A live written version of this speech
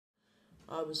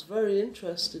I was very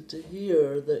interested to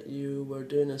hear that you were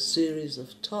doing a series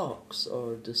of talks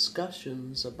or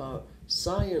discussions about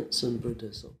science in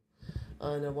Buddhism.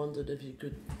 And I wondered if you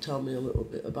could tell me a little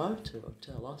bit about it, or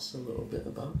tell us a little bit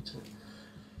about it.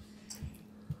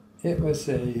 It was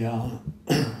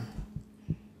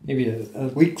maybe a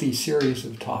weekly series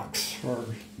of talks for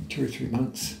 2 or 3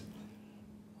 months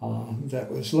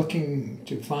that was looking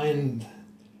to find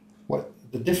what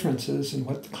the differences and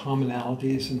what the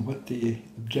commonalities and what the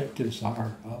objectives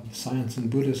are of science and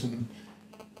Buddhism.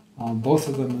 Both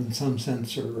of them, in some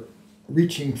sense, are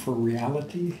reaching for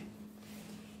reality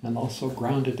and also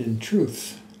grounded in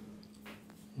truth.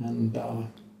 And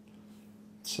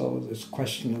so this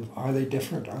question of, are they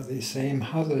different? Are they the same?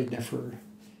 How do they differ?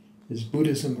 Is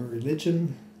Buddhism a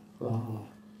religion?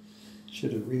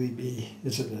 Should it really be,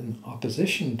 is it in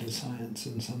opposition to science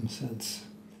in some sense?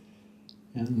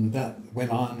 And that went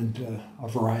on into a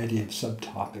variety of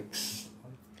subtopics.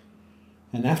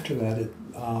 And after that, it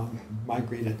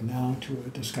migrated now to a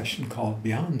discussion called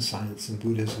Beyond Science and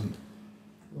Buddhism.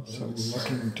 Well, so we're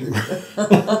looking to...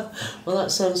 Well,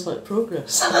 that sounds like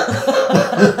progress.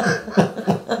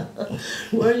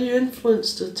 Were you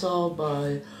influenced at all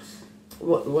by...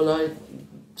 When I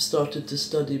started to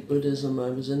study Buddhism, I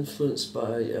was influenced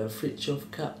by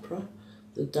Fritjof Capra,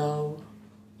 the Tao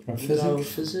of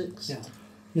physics. Yeah.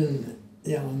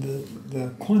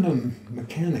 The quantum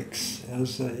mechanics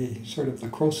as a sort of the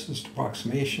closest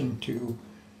approximation to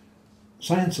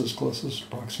science's closest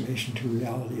approximation to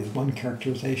reality, is one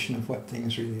characterization of what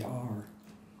things really are,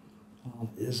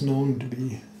 is known to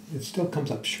be, it still comes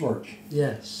up short.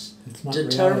 Yes. It's not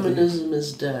determinism reality.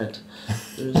 is dead.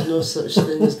 There's no such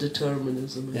thing as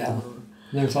determinism anymore.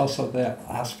 There's also that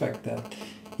aspect that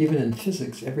even in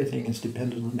physics, everything is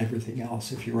dependent on everything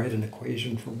else. If you write an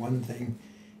equation for one thing,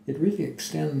 it really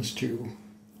extends to,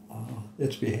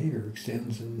 its behavior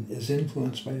extends and is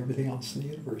influenced by everything else in the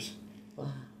universe.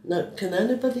 Wow. Now, can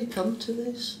anybody come to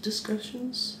these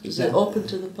discussions? Is it open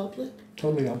to the public?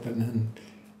 Totally open, and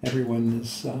everyone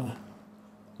is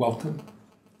welcome.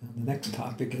 And the next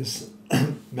topic is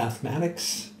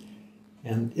mathematics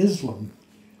and Islam,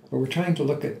 where we're trying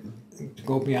to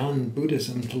go beyond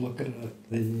Buddhism to look at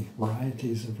the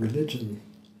varieties of religion,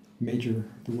 the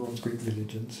world's great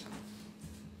religions.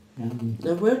 And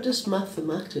now, where does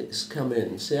mathematics come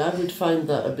in? See, I would find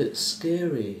that a bit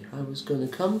scary. I was going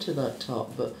to come to that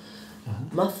talk, but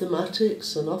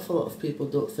mathematics, an awful lot of people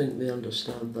don't think they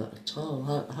understand that at all.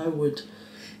 How would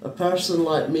a person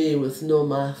like me with no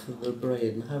math in their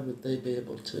brain, how would they be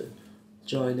able to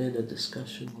join in a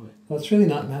discussion like? Well, it's really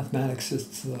not mathematics,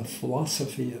 it's the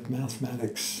philosophy of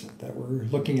mathematics that we're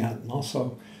looking at. And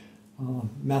also,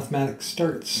 mathematics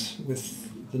starts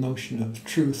with the notion of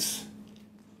truth.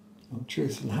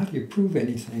 Truth, and how do you prove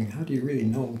anything? How do you really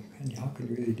know? And how can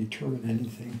you really determine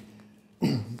anything?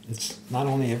 It's not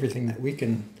only everything that we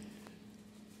can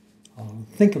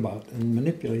think about and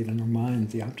manipulate in our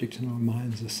minds, the objects in our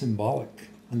minds, the symbolic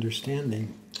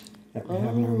understanding that we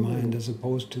have in our mind, as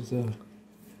opposed to the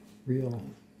real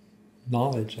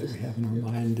knowledge that we have in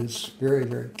our mind, is very,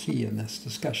 very key in this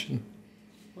discussion.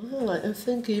 Well, I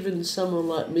think even someone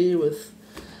like me with,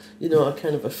 a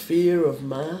kind of a fear of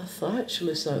math,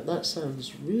 that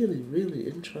sounds really, really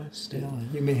interesting.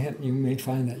 Yeah, you may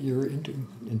find that your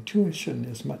intuition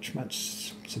is much,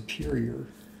 much superior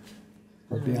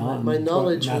or beyond. My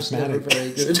knowledge was never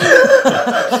very good.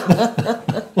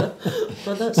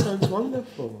 But that sounds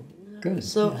wonderful. Good.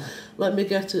 So let me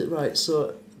get it right.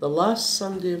 So the last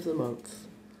Sunday of the month,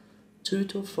 2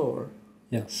 till 4.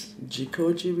 Yes.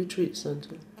 Jikoji Retreat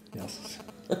Centre. Yes.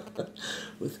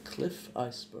 With Cliff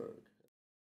Iceberg.